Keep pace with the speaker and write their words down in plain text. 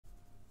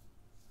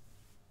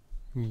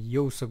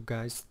Yo, what's up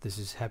guys, this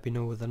is Happy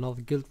Now with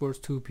another Guild Wars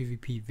 2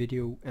 PvP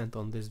video, and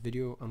on this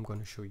video I'm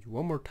gonna show you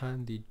one more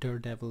time the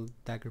DareDevil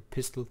Dagger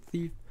Pistol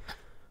Thief.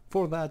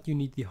 For that you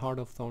need the Heart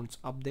of Thorns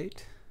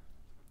update,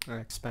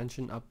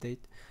 expansion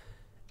update,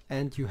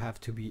 and you have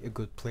to be a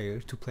good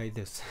player to play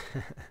this.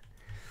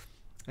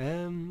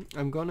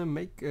 I'm gonna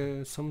make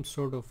some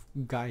sort of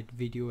guide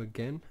video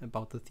again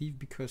about the thief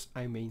because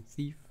I'm a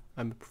thief,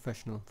 I'm a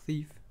professional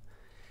thief,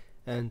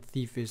 and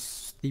thief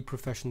is the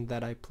profession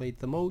that I played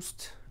the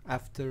most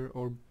after,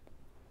 or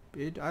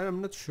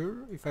I'm not sure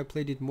if I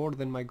played it more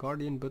than my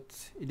guardian,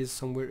 but it is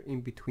somewhere in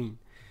between.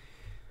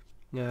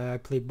 I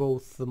play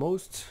both the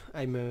most.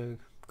 I'm a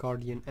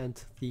guardian and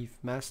thief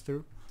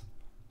master,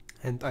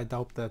 and I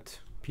doubt that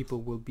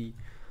people will be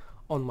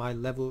on my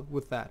level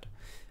with that.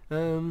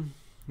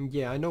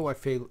 Yeah, I know I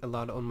fail a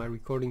lot on my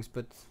recordings,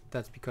 but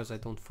that's because I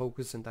don't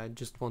focus and I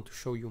just want to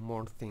show you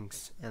more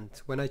things. And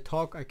when I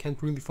talk I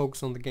can't really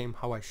focus on the game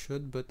how I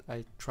should, but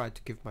I try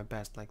to give my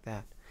best like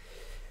that.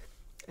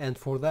 And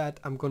for that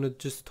I'm gonna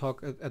just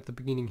talk at the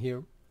beginning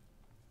here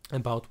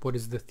about what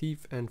is the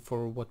thief and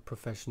for what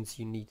professions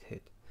you need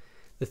it.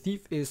 The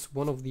thief is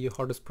one of the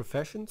hardest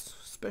professions,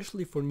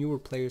 especially for newer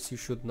players. You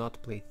should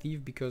not play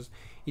thief because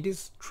it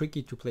is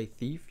tricky to play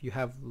thief. You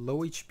have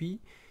low HP,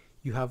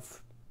 you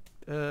have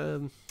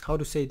how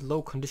to say it,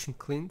 low condition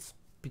cleanse,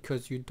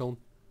 because you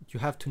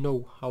have to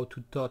know how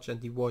to dodge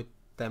and avoid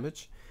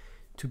damage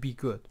to be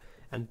good.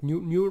 And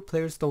newer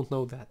players don't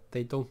know that.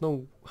 They don't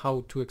know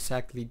how to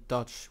exactly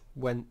dodge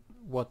when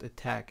what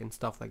attack and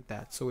stuff like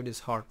that. So it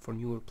is hard for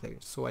newer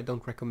players. So I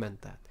don't recommend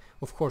that.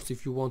 Of course,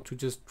 if you want to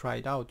just try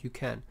it out, you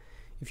can.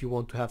 If you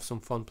want to have some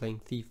fun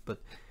playing thief.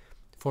 But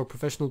for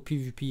professional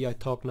PvP, I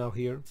talk now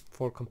here,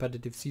 for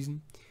competitive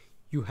season,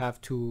 you have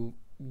to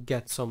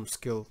get some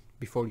skill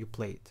before you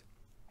play it.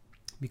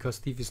 Because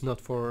thief is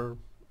not for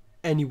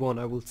anyone,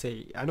 I will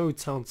say. I know it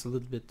sounds a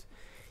little bit,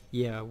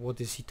 yeah, what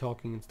is he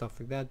talking and stuff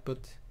like that,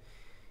 but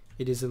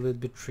it is a little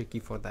bit tricky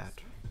for that.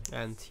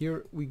 And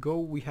here we go,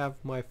 we have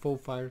my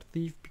faux fire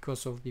thief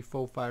because of the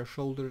faux fire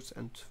shoulders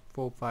and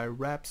faux fire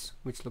wraps,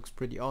 which looks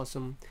pretty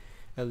awesome.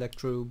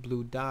 Electro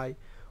blue dye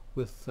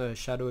with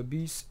shadow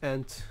abyss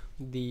and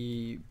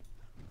the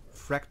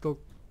fractal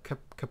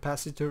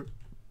capacitor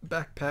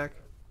backpack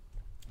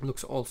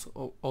looks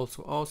also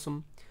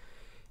awesome.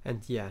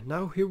 And yeah,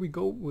 now here we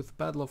go with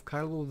Battle of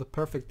Kylo, the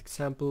perfect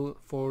example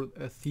for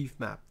a thief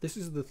map. This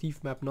is the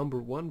thief map number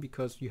 1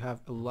 because you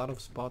have a lot of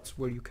spots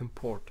where you can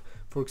port.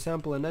 For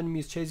example, an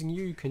enemy is chasing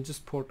you, you can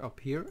just port up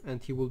here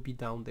and he will be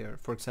down there.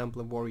 For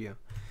example, a warrior.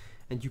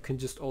 And you can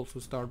just also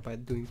start by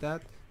doing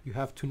that. You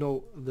have to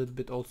know a little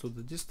bit also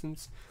the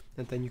distance,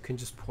 and then you can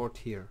just port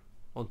here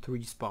on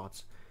 3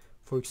 spots.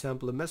 For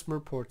example, a mesmer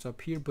ports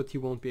up here, but he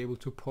won't be able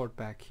to port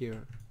back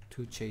here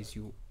to chase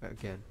you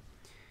again.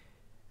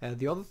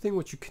 The other thing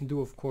what you can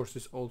do, of course,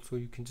 is also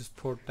you can just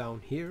port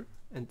down here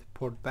and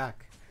port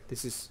back.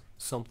 This is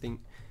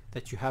something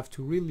that you have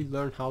to really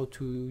learn how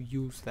to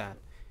use that.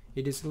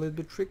 It is a little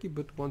bit tricky,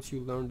 but once you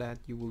learn that,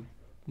 you will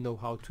know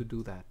how to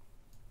do that.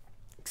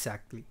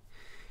 Exactly.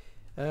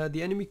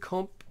 The enemy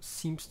comp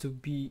seems to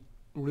be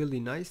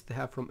really nice. They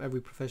have from every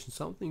profession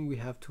something. We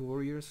have 2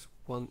 warriors,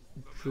 1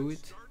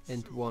 druid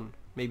and 1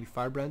 maybe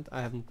firebrand.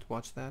 I haven't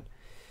watched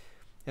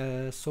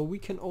that. So we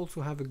can also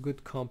have a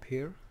good comp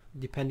here.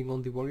 Depending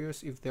on the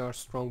warriors, if they are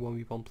strong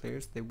 1v1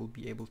 players, they will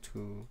be able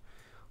to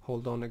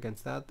hold on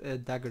against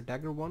that.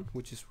 Dagger one,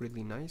 which is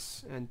really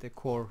nice, and the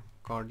core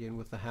guardian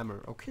with the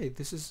hammer. Okay,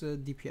 this is a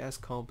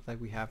DPS comp that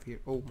we have here.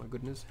 Oh my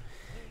goodness.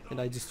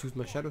 And I just used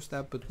my shadow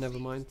stab, but never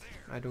mind,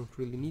 I don't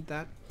really need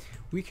that.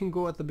 We can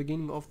go at the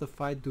beginning of the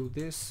fight, do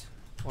this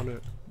on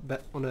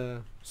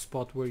a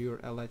spot where your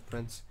allied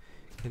friends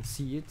can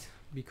see it,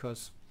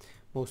 because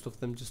most of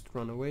them just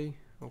run away.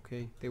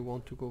 Okay, they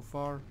want to go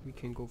far. We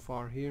can go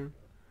far here.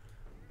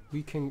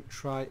 We can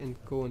try and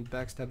go and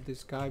backstab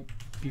this guy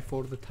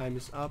before the time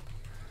is up,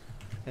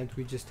 and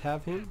we just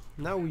have him.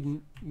 Now we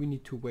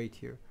need to wait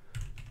here.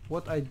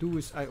 What I do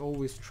is I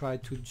always try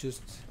to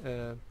just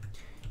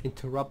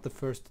interrupt the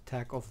first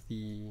attack of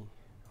the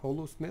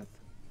holosmith,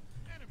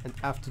 and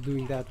after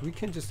doing that we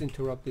can just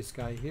interrupt this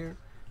guy here.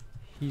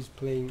 He's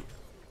playing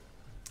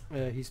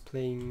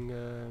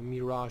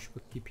Mirage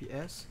with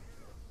DPS.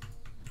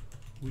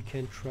 We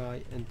can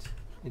try and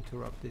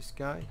interrupt this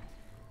guy.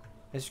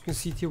 As you can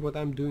see here, what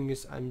I'm doing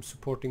is I'm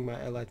supporting my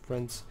allied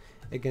friends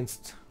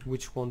against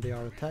which one they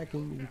are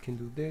attacking. We can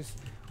do this,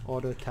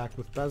 auto attack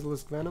with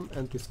Basilisk Venom,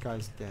 and this guy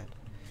is dead.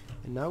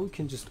 And now we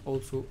can just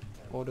also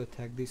auto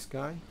attack this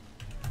guy,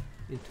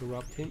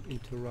 interrupt him,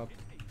 interrupt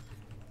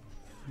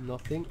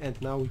nothing,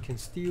 and now we can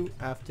steal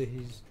after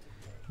he's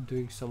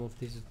doing some of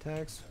these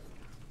attacks.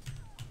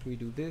 We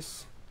do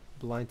this,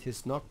 blind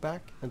his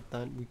knockback, and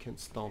then we can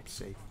stomp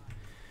safe.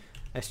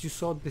 As you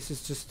saw, this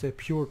is just a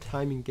pure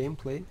timing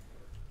gameplay.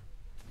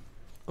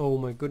 Oh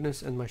my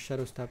goodness, and my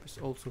shadow stab is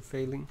also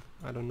failing.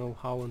 I don't know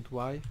how and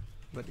why,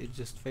 but it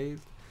just failed.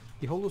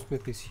 The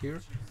holosmith is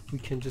here. We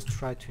can just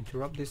try to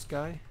interrupt this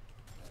guy.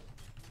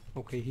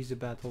 Okay, he's a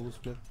bad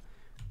holosmith,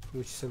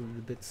 which is a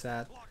little bit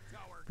sad.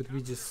 but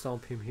we just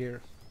stomp him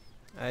here.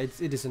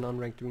 It is an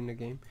unranked arena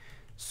game.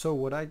 So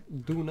what I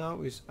do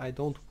now is I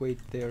don't wait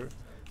there.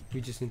 We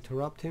just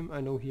interrupt him.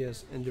 I know he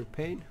has ender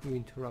pain. We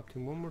interrupt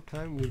him one more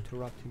time. We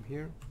interrupt him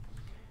here.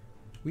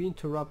 We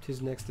interrupt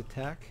his next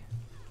attack.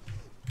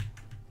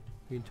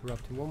 We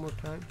interrupt him one more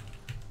time.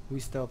 We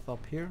stealth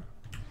up here.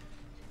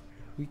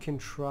 We can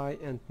try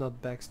and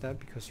not backstab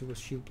because he was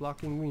shield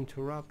blocking. We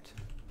interrupt.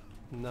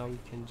 Now we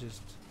can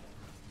just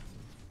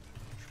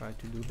try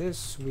to do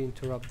this. We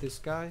interrupt this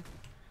guy.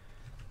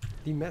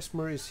 The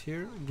mesmer is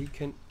here. We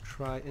can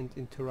try and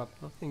interrupt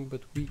nothing,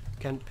 but we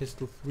can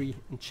pistol 3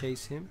 and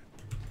chase him.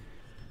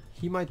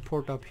 He might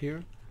port up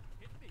here,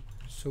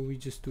 so we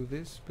just do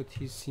this, but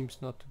he seems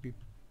not to be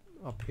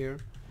up here,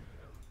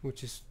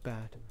 which is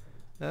bad.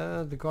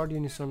 The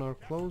guardian is on our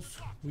close.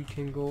 We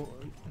can go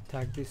and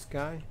attack this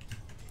guy.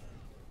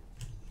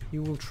 He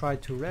will try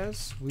to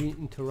res. We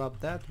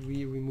interrupt that.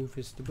 We remove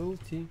his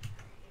stability.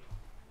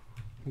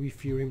 We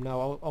fear him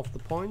now off the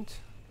point.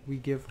 We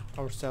give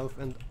ourselves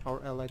and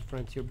our allied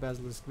friend here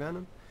Basilisk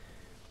Venom.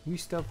 We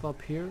stealth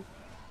up here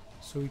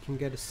so we can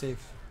get a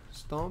safe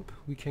stomp.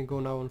 We can go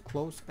now on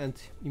close and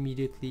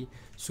immediately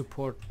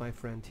support my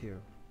friend here.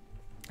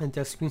 And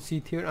as you can see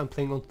it here, I'm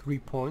playing on 3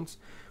 points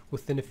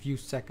within a few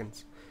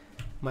seconds.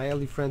 My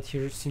ally friend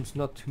here seems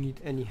not to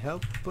need any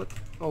help, but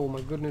oh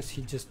my goodness,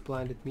 he just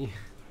blinded me.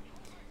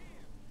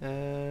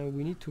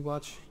 We need to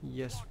watch.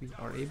 Yes, we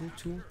are able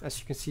to. As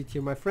you can see it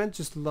here, my friend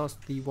just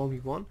lost the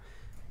 1v1,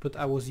 but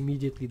I was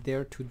immediately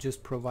there to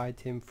just provide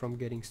him from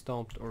getting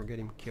stomped or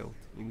getting killed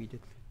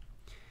immediately.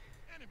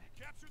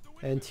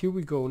 And here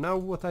we go. Now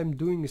what I'm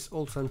doing is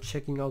also I'm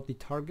checking out the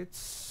targets.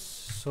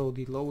 So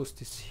the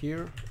lowest is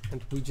here,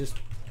 and we just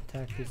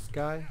attack this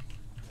guy.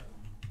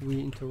 We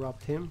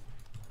interrupt him.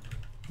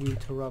 We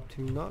interrupt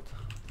him not.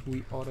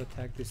 We auto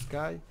attack this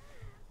guy.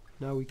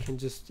 Now we can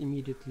just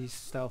immediately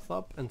stealth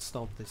up and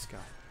stomp this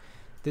guy.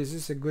 This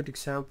is a good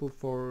example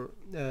for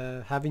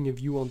having a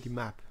view on the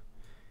map.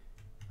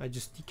 I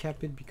just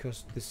decap it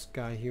because this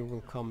guy here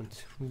will come and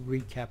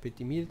recap it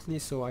immediately,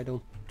 so I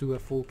don't do a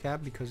full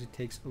cap because it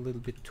takes a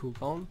little bit too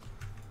long.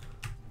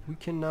 We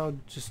can now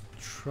just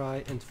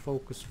try and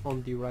focus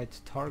on the right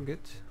target,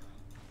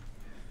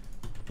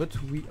 but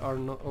we are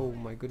not. Oh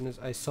my goodness,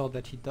 I saw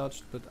that he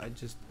dodged, but I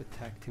just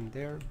attacked him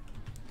there.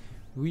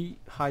 We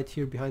hide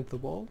here behind the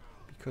wall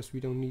because we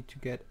don't need to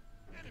get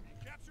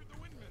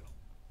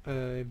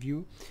a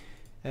view.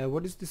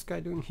 What is this guy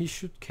doing? He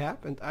should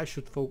cap and I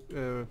should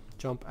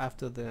jump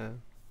after the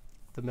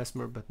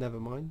mesmer, but never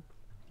mind.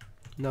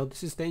 Now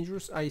this is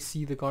dangerous. I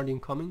see the guardian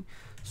coming,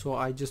 so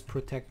I just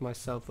protect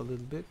myself a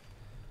little bit.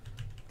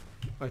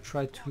 I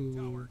try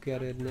to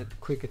get a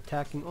quick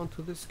attacking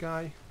onto this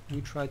guy.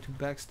 We try to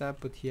backstab,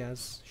 but he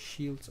has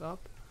shields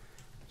up,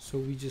 so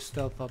we just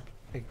stealth up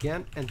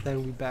again, and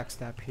then we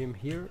backstab him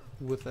here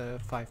with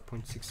a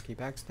 5.6k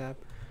backstab.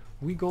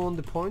 We go on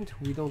the point.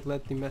 We don't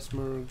let the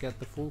mesmer get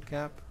the full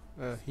cap.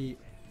 He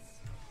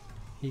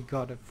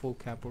got a full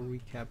cap or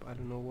recap, I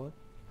don't know what.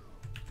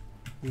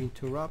 We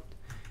interrupt,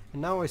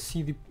 and now I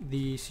see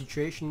the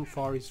situation.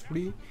 Far is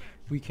free.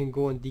 We can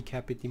go and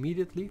decap it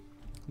immediately.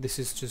 This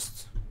is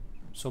just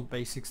some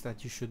basics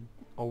that you should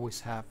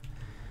always have.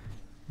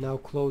 Now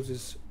close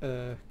is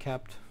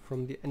capped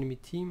from the enemy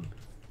team.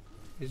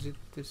 Is it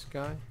this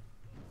guy?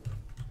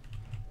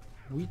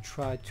 We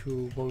try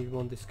to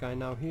 1v1 this guy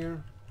now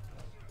here.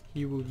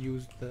 He will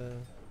use the...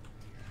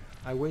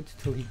 I wait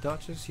till he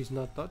dodges. He's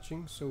not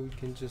dodging, so we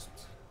can just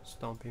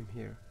stomp him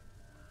here.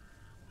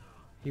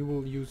 He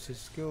will use his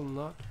skill,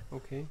 not.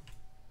 Okay.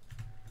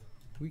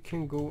 We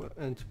can go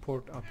and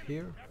port up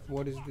here.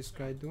 What is this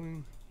guy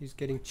doing? He's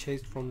getting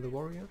chased from the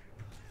warrior.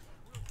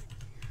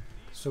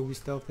 So we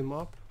stealth him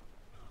up.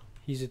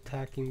 He's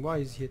attacking. Why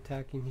is he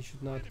attacking? He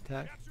should not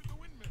attack.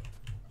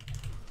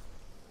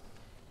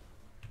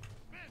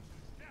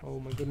 Oh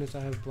my goodness,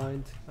 I have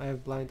blind. I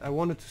have blind. I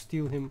wanted to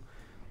steal him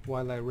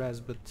while I res,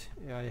 but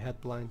I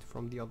had blind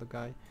from the other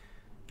guy.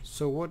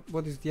 So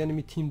what is the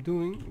enemy team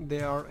doing?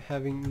 They are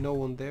having no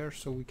one there,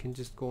 so we can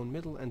just go in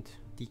middle and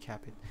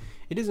decap it.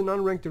 It is an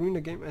unranked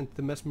arena game, and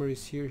the mesmer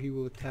is here. He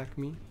will attack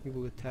me. He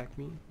will attack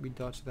me. We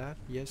dodge that.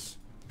 Yes.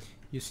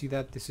 You see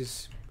that? This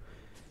is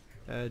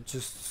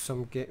just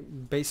some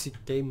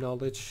basic game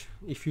knowledge.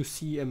 If you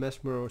see a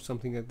mesmer or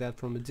something like that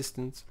from a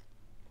distance,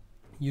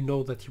 you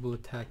know that he will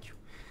attack you.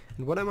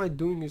 And what am I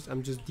doing is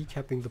I'm just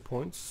decapping the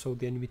points, so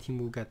the enemy team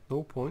will get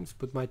no points,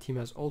 but my team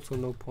has also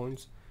no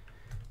points.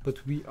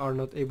 But we are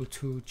not able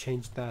to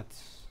change that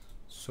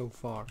so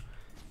far.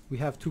 We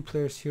have 2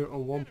 players here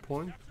on 1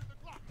 point,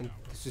 and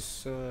this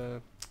is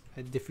a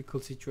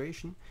difficult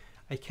situation.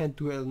 I can't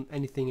do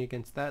anything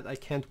against that. I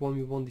can't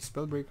 1v1 the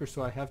spellbreaker,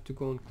 so I have to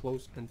go in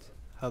close and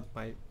help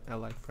my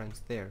allied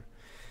friends there.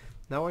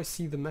 Now I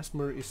see the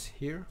mesmer is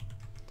here,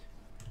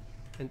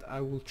 and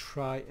I will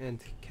try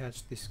and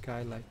catch this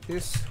guy like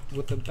this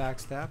with a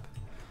backstab,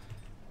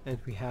 and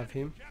we have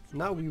him.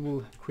 Now we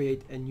will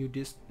create a new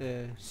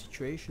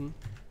situation.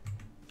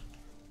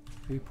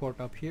 We port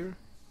up here.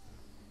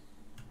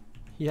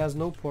 He has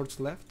no ports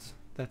left.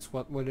 That's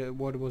what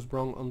was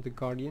wrong on the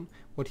Guardian.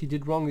 What he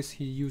did wrong is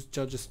he used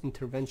Judge's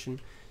intervention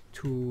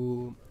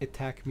to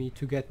attack me,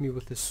 to get me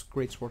with this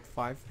Greatsword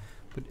 5,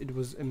 but it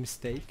was a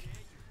mistake.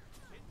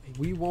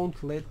 We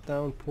won't let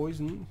down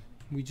poison,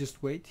 we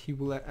just wait. He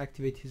will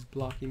activate his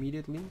block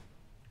immediately.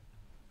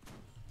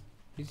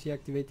 Is he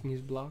activating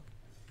his block?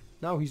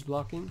 Now he's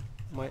blocking.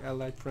 My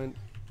ally friend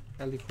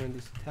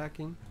is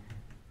attacking.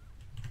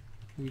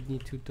 We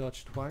need to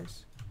dodge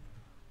twice.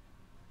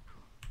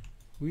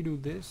 We do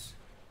this.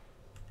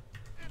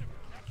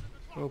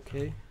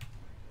 Okay.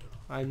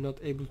 I'm not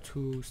able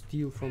to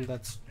steal from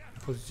that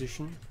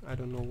position. I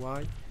don't know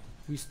why.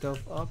 We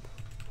stealth up.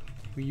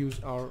 We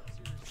use our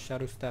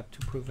shadow stab to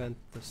prevent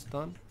the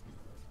stun.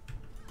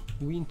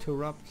 We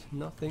interrupt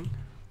nothing.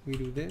 We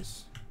do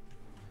this.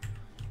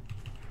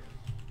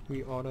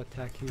 We auto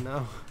attack him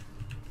now.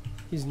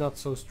 He's not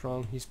so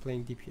strong. He's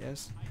playing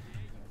DPS.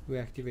 We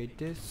activate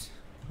this.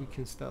 We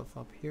can stealth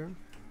up here.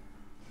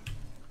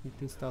 We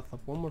can stealth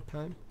up one more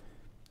time.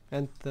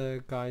 And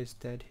the guy is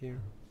dead here.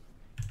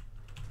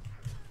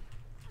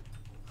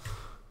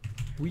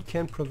 We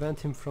can prevent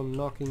him from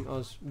knocking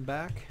us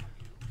back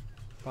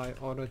by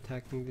auto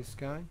attacking this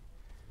guy.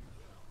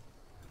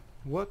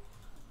 What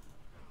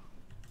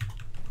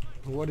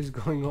is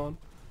going on?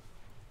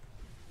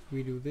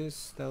 We do this,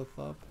 stealth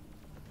up.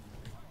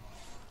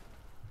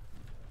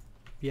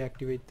 We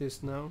activate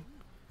this now.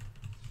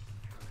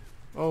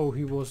 Oh,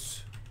 he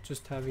was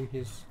just having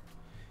his...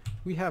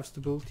 We have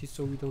stability,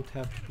 so we don't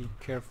have to be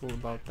careful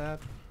about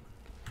that.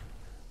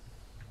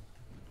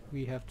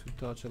 We have to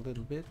dodge a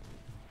little bit.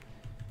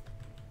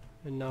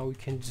 And now we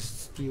can just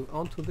steal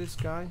onto this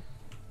guy.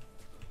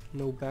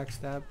 No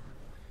backstab.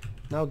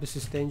 Now this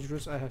is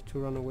dangerous, I have to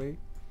run away.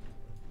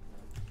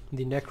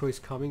 The Necro is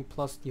coming,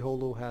 plus the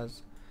Holo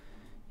has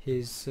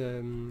his...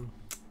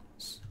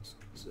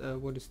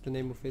 what is the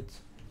name of it?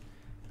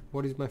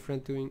 What is my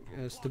friend doing?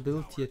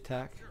 Stability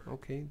attack.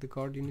 Okay, the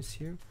Guardian is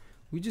here.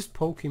 We just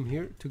poke him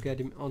here to get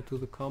him onto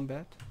the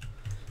combat,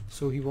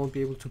 so he won't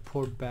be able to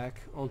port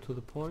back onto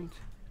the point.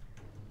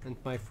 And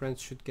my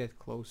friends should get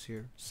close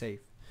here,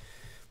 safe.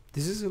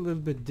 This is a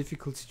little bit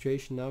difficult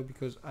situation now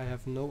because I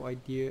have no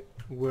idea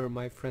where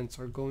my friends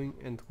are going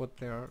and what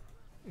they are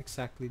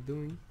exactly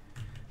doing.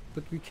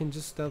 But we can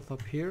just stealth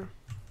up here.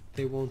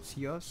 They won't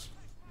see us.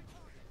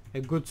 A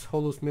good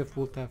Holosmith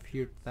would have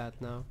heard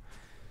that now.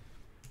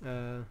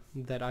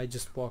 That I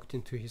just walked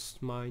into his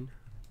mine.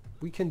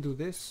 We can do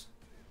this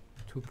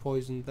to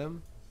poison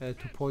them,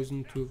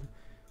 to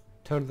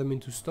turn them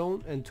into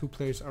stone, and two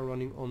players are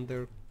running on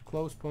their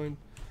close point,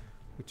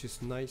 which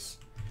is nice.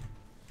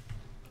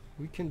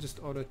 We can just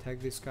auto attack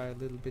this guy a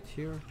little bit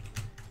here.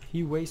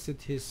 He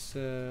wasted his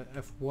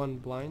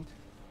F1 blind.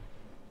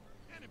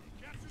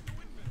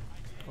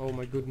 Oh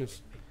my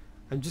goodness.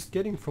 I'm just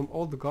getting from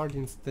all the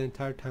Guardians the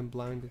entire time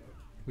blinded,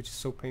 which is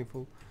so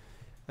painful.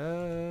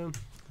 The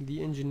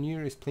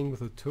engineer is playing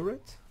with a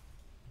turret.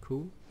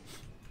 Cool.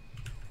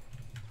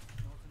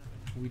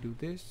 We do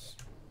this.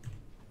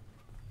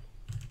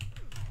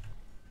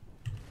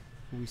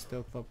 We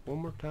stealth up one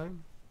more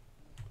time.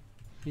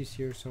 He's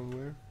here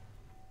somewhere.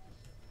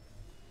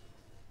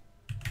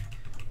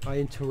 I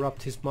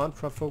interrupt his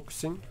mantra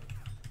focusing,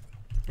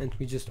 and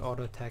we just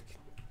auto attack,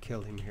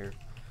 kill him here.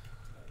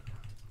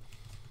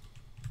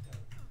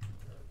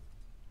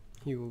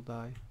 He will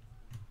die.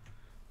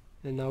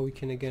 And now we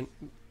can again...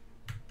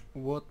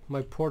 What?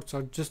 My ports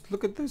are just...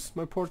 Look at this!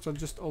 My ports are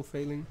just all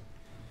failing.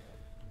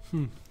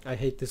 I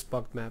hate this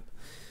bugged map.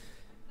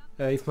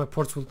 If my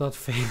ports will not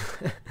fail,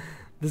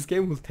 this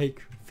game will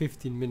take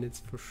 15 minutes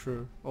for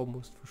sure.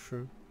 Almost for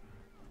sure.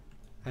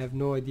 I have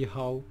no idea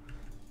how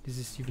this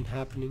is even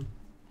happening.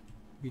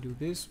 We do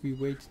this, we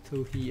wait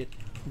till he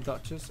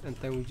dodges, and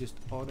then we just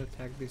auto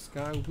attack this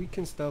guy. We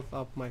can stealth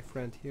up my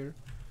friend here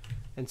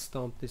and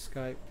stomp this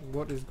guy.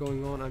 What is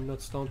going on? I'm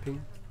not stomping.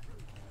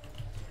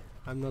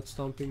 I'm not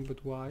stomping,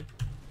 but why?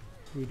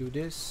 We do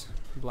this,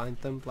 blind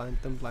them, blind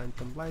them, blind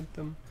them, blind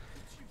them,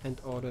 and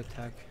auto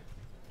attack.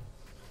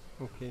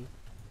 Okay.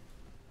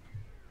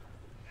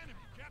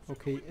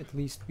 Okay, at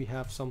least we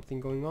have something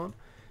going on.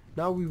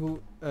 Now we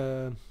will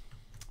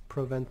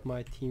prevent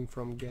my team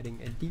from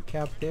getting a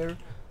decap there.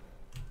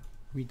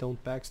 We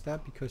don't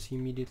backstab because he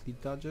immediately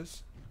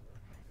dodges.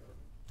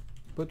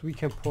 But we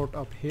can port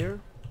up here.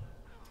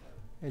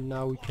 And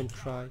now we can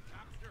try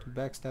to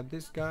backstab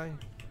this guy.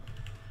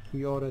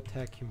 We auto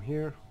attack him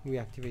here. We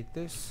activate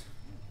this.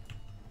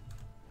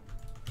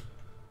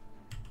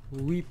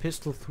 We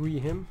pistol 3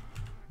 him.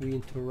 We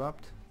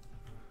interrupt.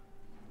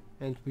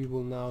 And we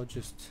will now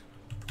just...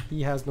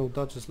 He has no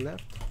dodges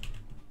left.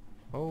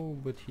 Oh,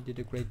 but he did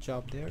a great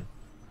job there.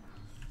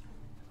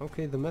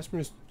 Okay, the Mesmer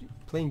is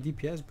playing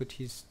DPS, but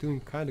he's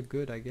doing kinda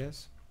good, I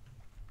guess.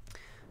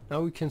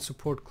 Now we can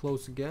support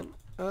close again.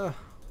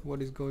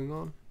 What is going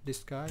on?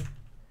 This guy?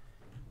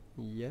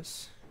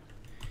 Yes.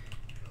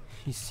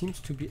 He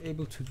seems to be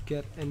able to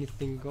get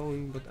anything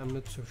going, but I'm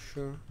not so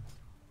sure.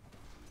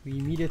 We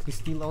immediately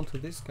steal onto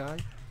this guy.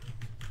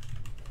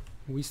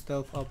 We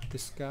stealth up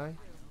this guy.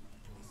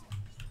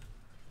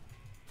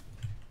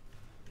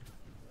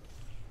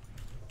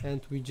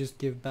 And we just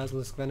give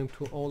Basilisk Venom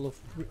to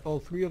all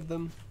three of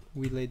them.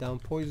 We lay down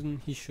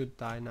poison. He should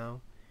die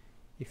now.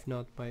 If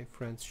not, my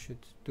friends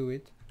should do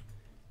it.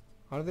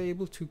 Are they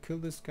able to kill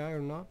this guy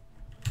or not?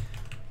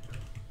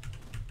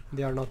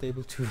 They are not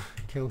able to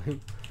kill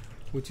him,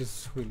 which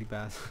is really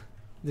bad.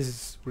 This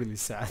is really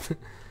sad.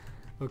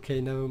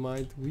 Okay, never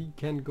mind. We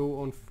can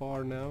go on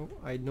far now.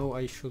 I know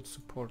I should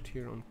support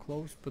here on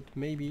close, but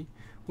maybe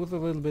with a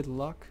little bit of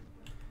luck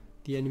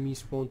the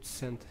enemies won't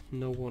send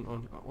no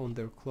one on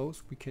their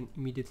close. We can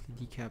immediately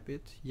decap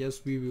it.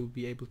 Yes, we will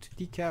be able to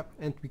decap,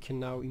 and we can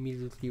now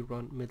immediately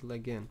run middle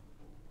again.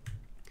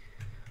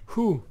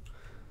 Whew!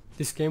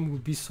 This game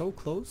would be so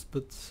close,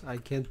 but I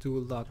can't do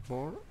a lot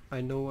more.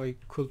 I know I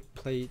could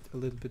play it a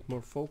little bit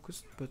more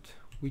focused, but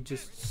we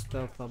just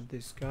stealth up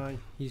this guy.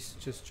 He's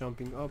just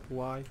jumping up.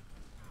 Why?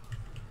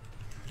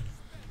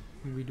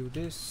 We do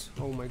this.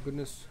 Oh my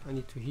goodness, I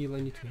need to heal, I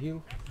need to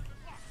heal.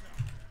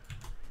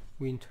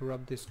 We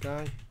interrupt this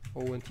guy.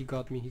 Oh, and he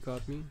got me.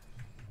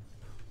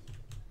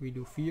 We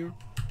do fear.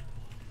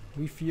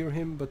 We fear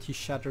him, but he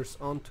shatters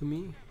onto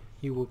me.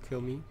 He will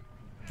kill me.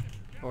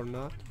 Or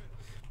not.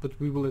 But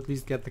we will at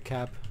least get the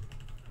cap.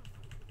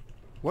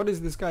 What is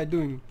this guy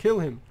doing? Kill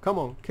him! Come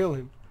on, kill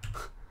him!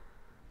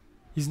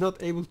 He's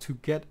not able to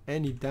get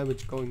any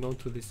damage going on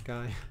to this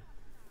guy.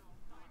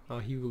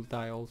 He will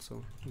die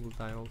also.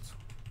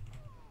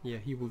 Yeah,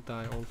 he will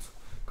die also.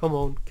 Come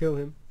on, kill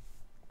him.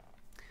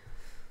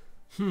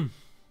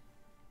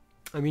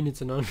 I mean,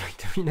 it's an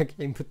unranked arena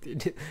game, but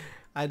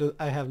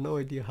I have no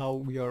idea how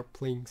we are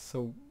playing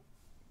so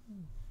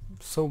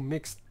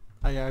mixed.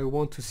 I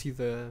want to see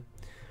the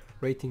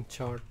rating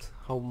chart,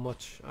 how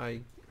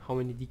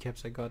many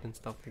decaps I got and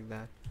stuff like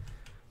that.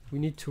 We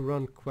need to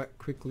run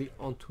quickly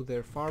onto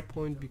their far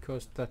point,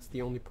 because that's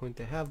the only point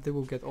they have. They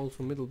will get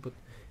also middle, but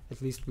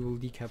at least we will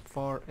decap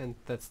far, and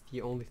that's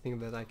the only thing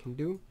that I can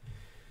do.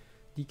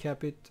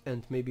 Decap it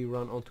and maybe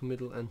run onto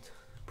middle and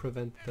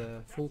prevent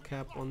the full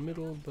cap on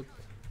middle, but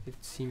it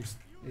seems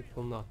I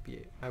will not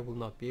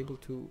be able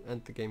to,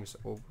 and the game is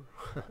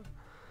over.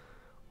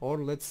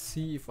 Or let's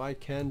see if I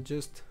can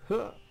just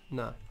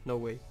nah, no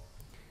way.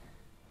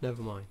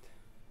 Never mind.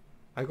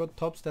 I got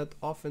top stat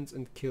offense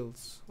and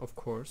kills, of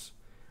course.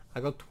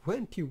 I got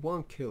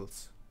 21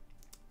 kills.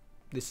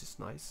 This is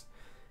nice.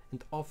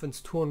 And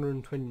offense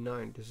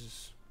 229. This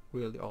is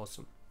really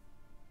awesome.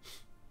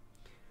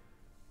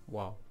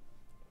 Wow.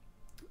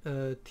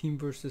 Team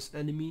versus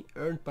enemy,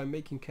 earned by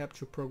making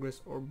capture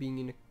progress or being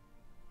in a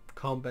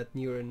combat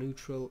near a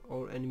neutral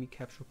or enemy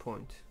capture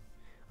point.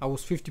 I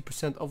was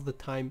 50% of the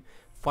time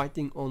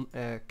fighting on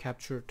a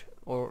captured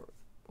or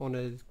on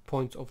a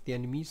point of the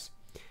enemies.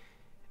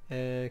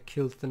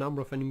 Killed the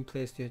number of enemy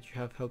players that you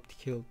have helped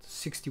killed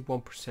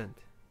 61%,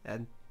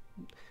 and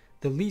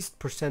the least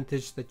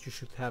percentage that you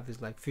should have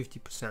is like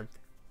 50%.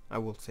 I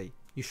will say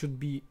you should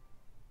be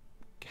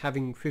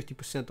having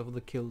 50% of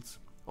the kills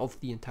of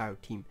the entire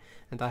team,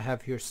 and I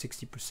have here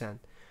 60%,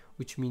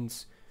 which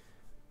means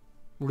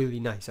really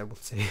nice, I will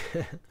say.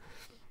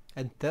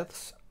 And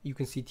deaths, you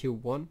can see tier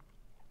 1,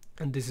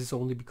 and this is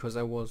only because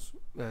I was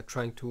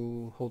trying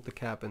to hold the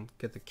cap and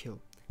get the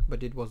kill,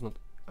 but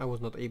I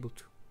was not able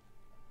to.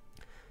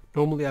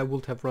 Normally I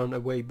would have run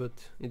away, but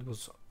it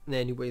was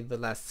anyway the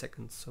last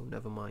seconds, so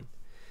never mind.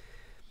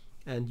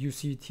 And you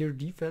see tier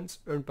defense,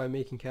 earned by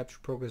making capture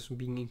progress and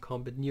being in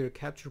combat near a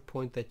capture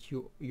point that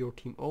your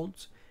team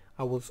owns.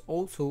 I was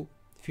also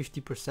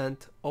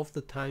 50% of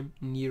the time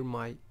near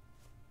my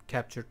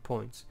captured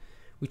points,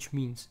 which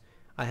means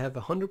I have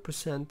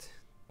 100%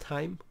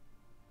 time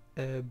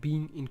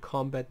being in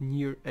combat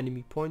near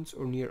enemy points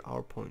or near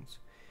our points,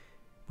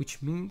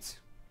 which means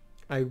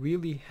I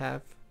really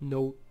have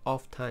no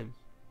off time.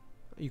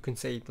 You can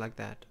say it like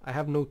that. I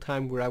have no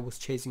time where I was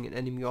chasing an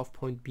enemy off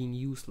point being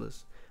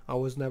useless. I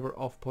was never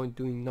off point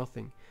doing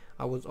nothing.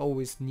 I was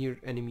always near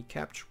enemy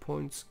capture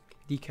points,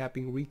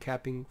 decapping,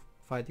 recapping,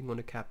 fighting on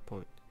a cap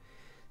point.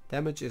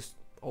 Damage is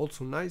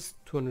also nice,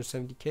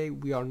 270k.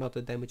 We are not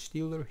a damage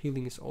dealer.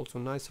 Healing is also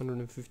nice,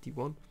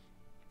 151.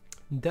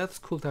 Deaths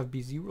could have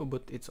been 0,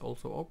 but it's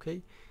also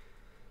okay.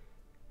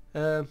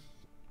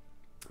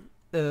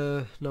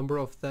 Number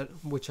of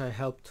that which I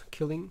helped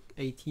killing,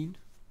 18.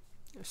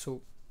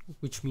 So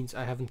which means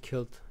I haven't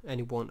killed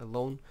anyone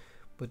alone,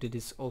 but it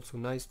is also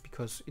nice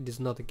because it is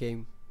not a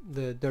game.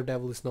 The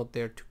DareDevil is not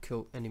there to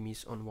kill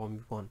enemies on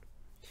 1v1.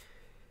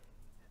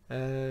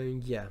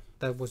 Yeah,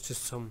 that was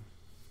just some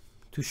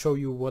to show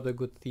you what a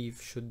good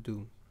thief should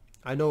do.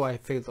 I know I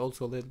failed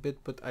also a little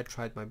bit, but I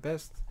tried my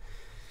best.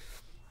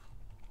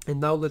 And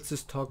now let's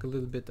just talk a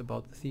little bit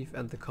about the thief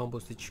and the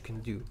combos that you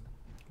can do.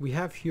 We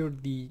have here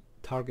the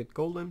target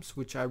golems,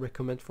 which I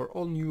recommend for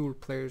all newer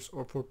players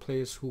or for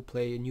players who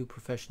play a new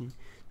profession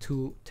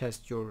to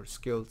test your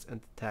skills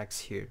and attacks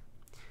here.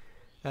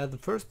 The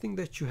first thing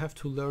that you have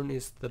to learn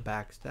is the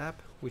backstab,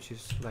 which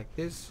is like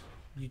this.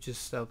 You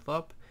just stealth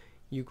up,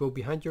 you go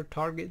behind your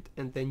target,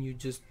 and then you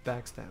just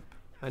backstab.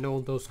 I know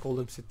on those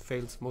golems it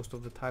fails most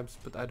of the times,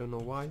 but I don't know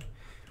why.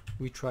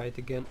 We try it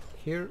again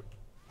here.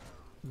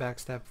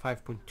 Backstab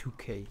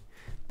 5.2k.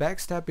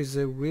 Backstab is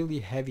a really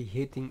heavy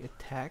hitting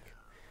attack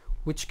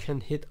which can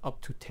hit up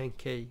to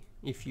 10k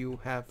if you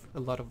have a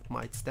lot of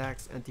might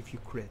stacks and if you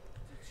crit.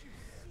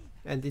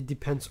 And it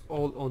depends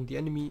all on the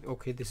enemy.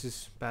 Okay, this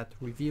is bad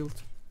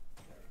revealed.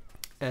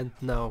 And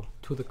now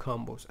to the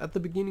combos. At the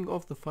beginning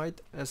of the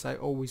fight, as I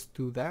always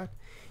do that,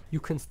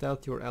 you can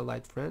stealth your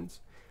allied friends.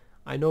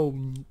 I know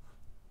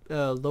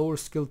lower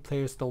skilled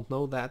players don't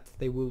know that,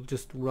 they will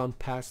just run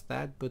past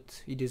that,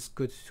 but it is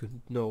good to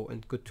know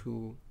and good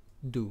to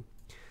do.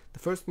 The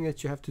first thing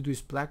that you have to do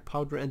is black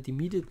powder and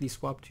immediately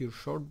swap to your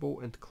short bow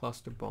and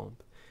cluster bomb.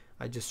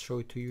 I just show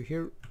it to you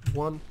here.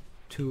 1,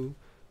 2,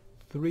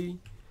 3,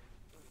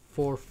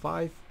 4,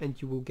 5, and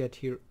you will get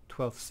here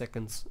 12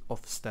 seconds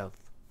of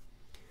stealth.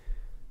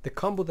 The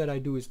combo that I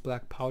do is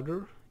black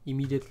powder,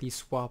 immediately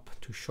swap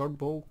to short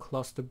bow,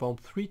 cluster bomb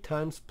 3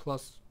 times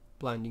plus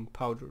blinding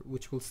powder,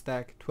 which will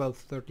stack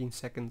 12-13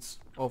 seconds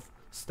of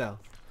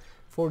stealth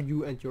for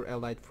you and your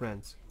allied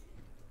friends.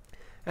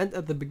 And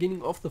at the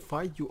beginning of the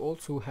fight you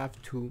also have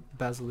to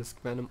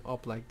basilisk venom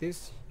up like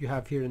this. You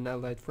have here an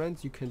allied friend,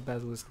 you can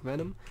basilisk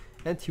venom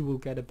and he will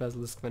get a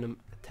basilisk venom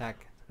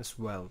attack as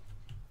well.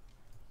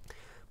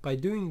 By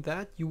doing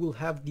that you will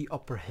have the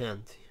upper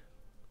hand.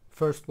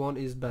 First one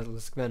is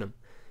basilisk venom.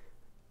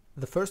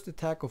 The first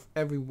attack of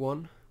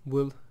everyone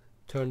will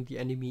turn the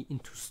enemy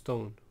into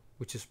stone,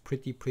 which is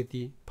pretty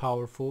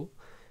powerful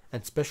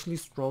and especially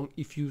strong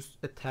if you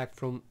attack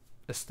from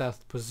a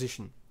stealth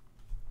position.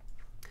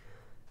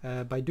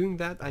 By doing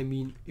that, I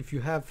mean if you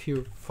have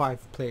here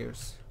 5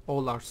 players,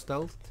 all are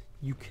stealthed,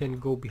 you can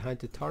go behind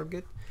the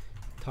target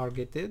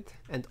it,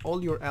 and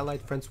all your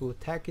allied friends will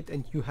attack it,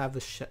 and you have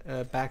a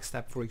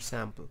backstab, for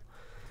example.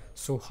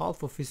 So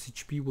half of his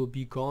HP will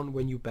be gone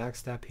when you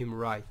backstab him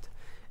right,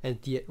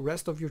 and the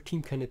rest of your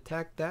team can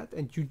attack that,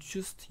 and you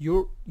just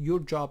your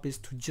job is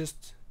to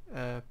just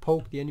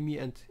poke the enemy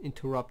and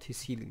interrupt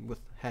his healing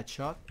with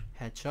headshot,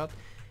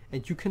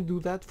 and you can do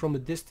that from a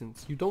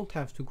distance. You don't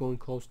have to go in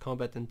close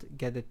combat and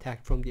get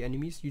attacked from the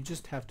enemies. You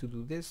just have to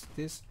do this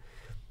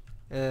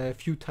a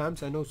few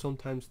times. I know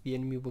sometimes the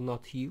enemy will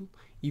not heal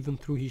even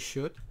though he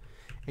should,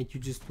 and you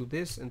just do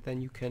this, and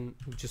then you can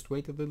just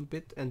wait a little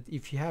bit, and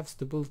if you have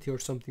stability or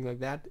something like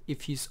that,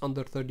 if he's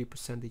under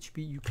 30%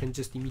 HP, you can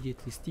just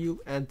immediately steal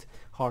and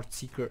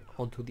Heartseeker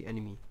onto the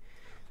enemy.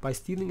 By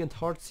stealing and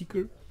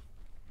Heartseeker,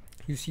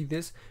 you see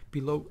this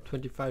below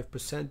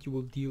 25%, you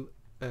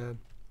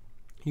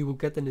will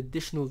get an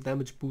additional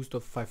damage boost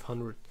of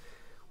 500,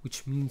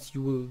 which means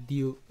you will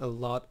deal a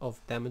lot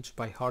of damage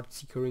by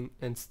Heartseekering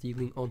and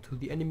stealing onto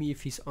the enemy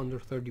if he's under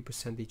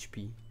 30%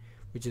 HP,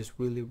 which is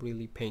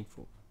really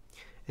painful.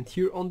 And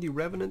here on the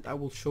Revenant I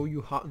will show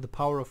you how the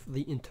power of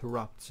the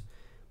interrupts.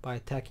 By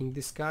attacking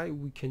this guy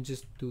we can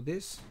just do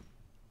this,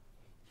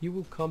 he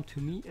will come to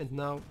me, and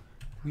now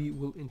we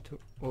will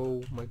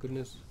oh my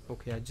goodness,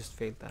 okay, I just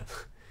failed that.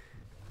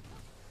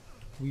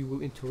 We will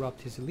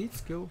interrupt his elite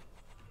skill.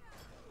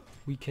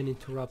 We can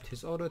interrupt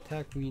his auto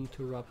attack, we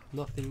interrupt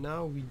nothing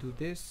now, we do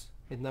this,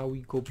 and now we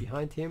go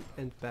behind him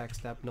and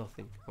backstab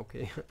nothing.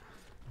 Okay,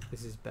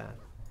 this is bad.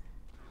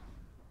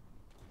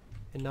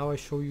 And now I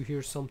show you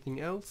here something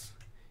else.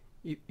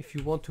 If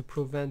you want to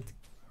prevent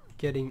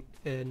getting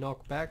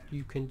knocked back,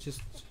 you can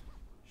just...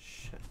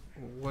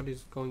 what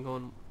is going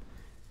on?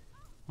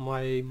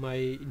 My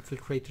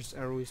infiltrator's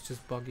arrow is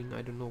just bugging,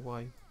 I don't know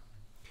why.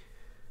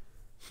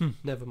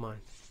 Never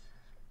mind.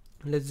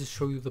 Let's just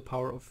show you the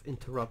power of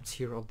interrupts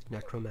here on the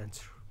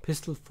Necromancer.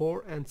 Pistol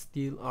 4 and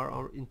Steel are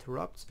our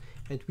interrupts,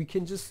 and we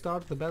can just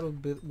start the battle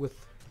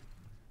with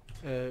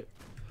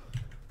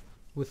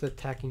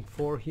attacking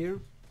 4 here.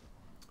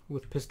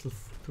 With Pistol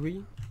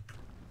 3,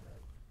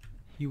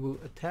 he will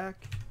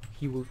attack,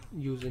 he will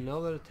use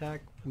another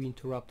attack, we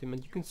interrupt him,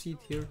 and you can see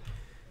it here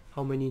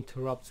how many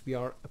interrupts we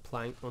are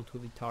applying onto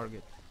the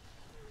target.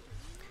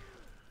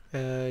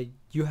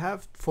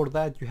 For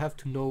that you have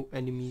to know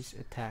enemies'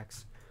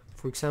 attacks.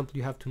 For example,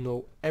 you have to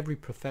know every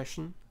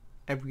profession,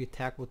 every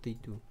attack, what they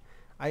do.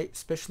 I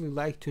especially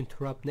like to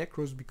interrupt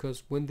Necros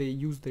because when they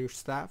use their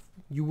staff,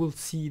 you will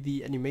see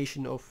the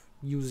animation of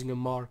using a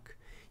mark.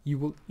 You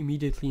will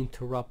immediately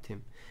interrupt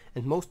him.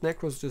 And most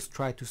Necros just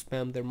try to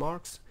spam their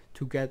marks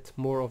to get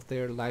more of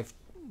their life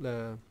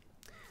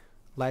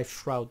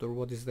shroud, or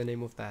what is the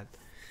name of that.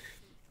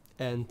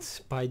 And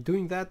by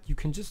doing that you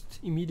can just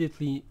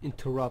immediately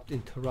interrupt.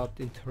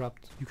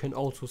 You can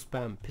also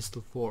spam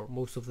Pistol 4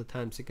 most of the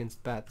times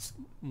against bad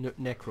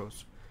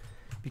Necros,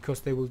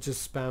 because they will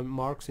just spam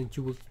marks and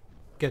you will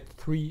get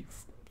three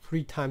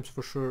times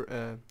for sure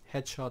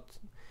headshot,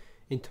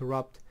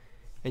 interrupt,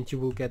 and you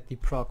will get the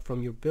proc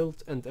from your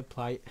build and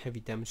apply heavy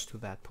damage to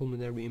that.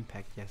 Pulmonary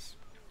impact, yes.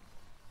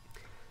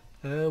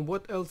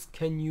 What else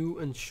can you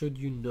and should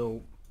you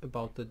know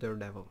about the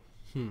Daredevil?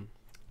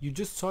 You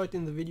just saw it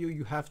in the video.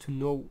 You have to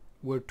know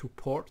where to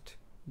port,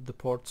 the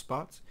port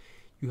spots.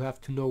 You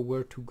have to know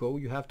where to go.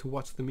 You have to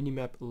watch the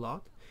minimap a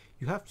lot.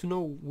 You have to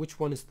know which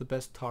one is the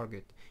best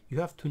target.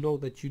 You have to know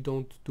that you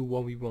don't do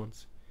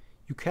 1v1s.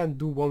 You can't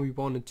do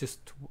 1v1 and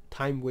just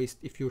time waste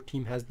if your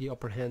team has the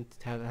upper hand,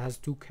 has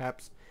 2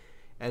 caps,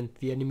 and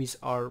the enemies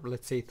are,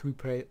 let's say, 3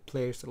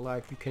 players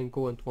alive, you can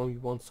go and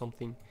 1v1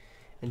 something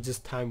and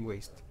just time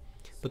waste.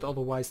 But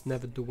otherwise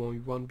never do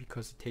 1v1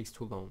 because it takes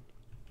too long.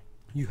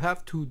 You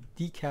have to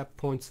decap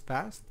points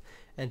fast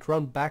and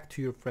run back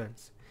to your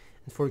friends.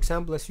 And for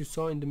example, as you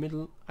saw in the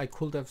middle, I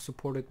could have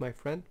supported my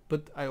friend,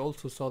 but I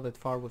also saw that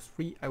Far was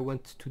free. I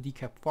went to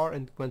decap Far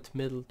and went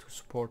middle to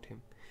support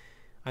him.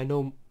 I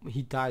know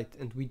he died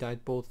and we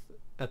died both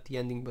at the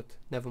ending, but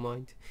never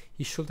mind.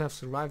 He should have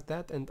survived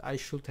that, and I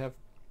should have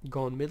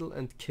gone middle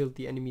and killed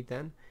the enemy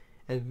then,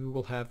 and we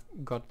will have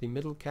got the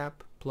middle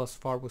cap, plus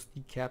Far was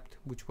decapped,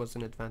 which was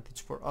an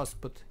advantage for us.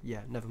 But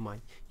yeah, never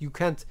mind. You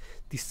can't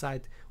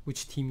decide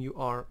which team you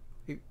are,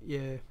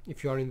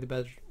 if you are in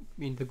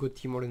the good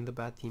team or in the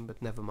bad team,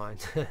 but never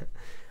mind.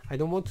 I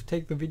don't want to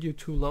take the video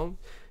too long,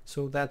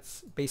 so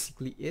that's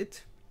basically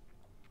it.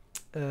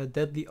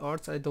 Deadly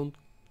Arts, I don't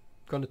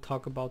gonna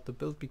talk about the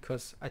build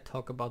because I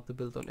talk about the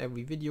build on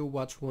every video.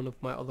 Watch one of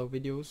my other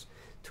videos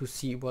to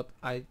see what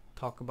I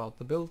talk about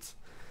the builds.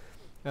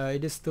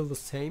 It is still the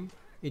same.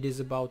 It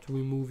is about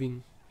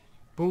removing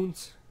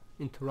boons,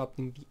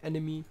 interrupting the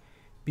enemy,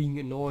 being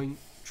annoying,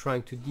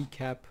 trying to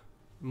decap,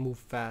 move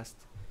fast,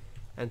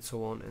 and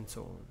so on and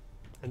so on.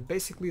 And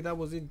basically that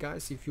was it,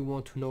 guys. If you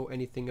want to know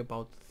anything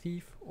about the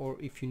Thief, or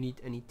if you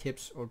need any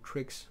tips or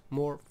tricks,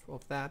 more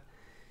of that,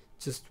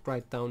 just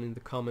write down in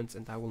the comments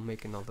and I will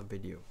make another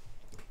video.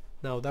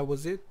 Now that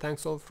was it.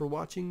 Thanks all for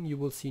watching. You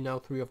will see now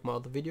 3 of my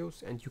other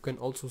videos, and you can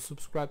also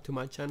subscribe to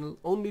my channel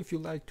only if you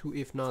like to.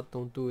 If not,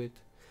 don't do it.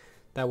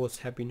 That was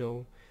Happy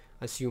No.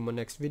 I see you in my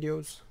next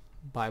videos.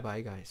 Bye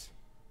bye, guys.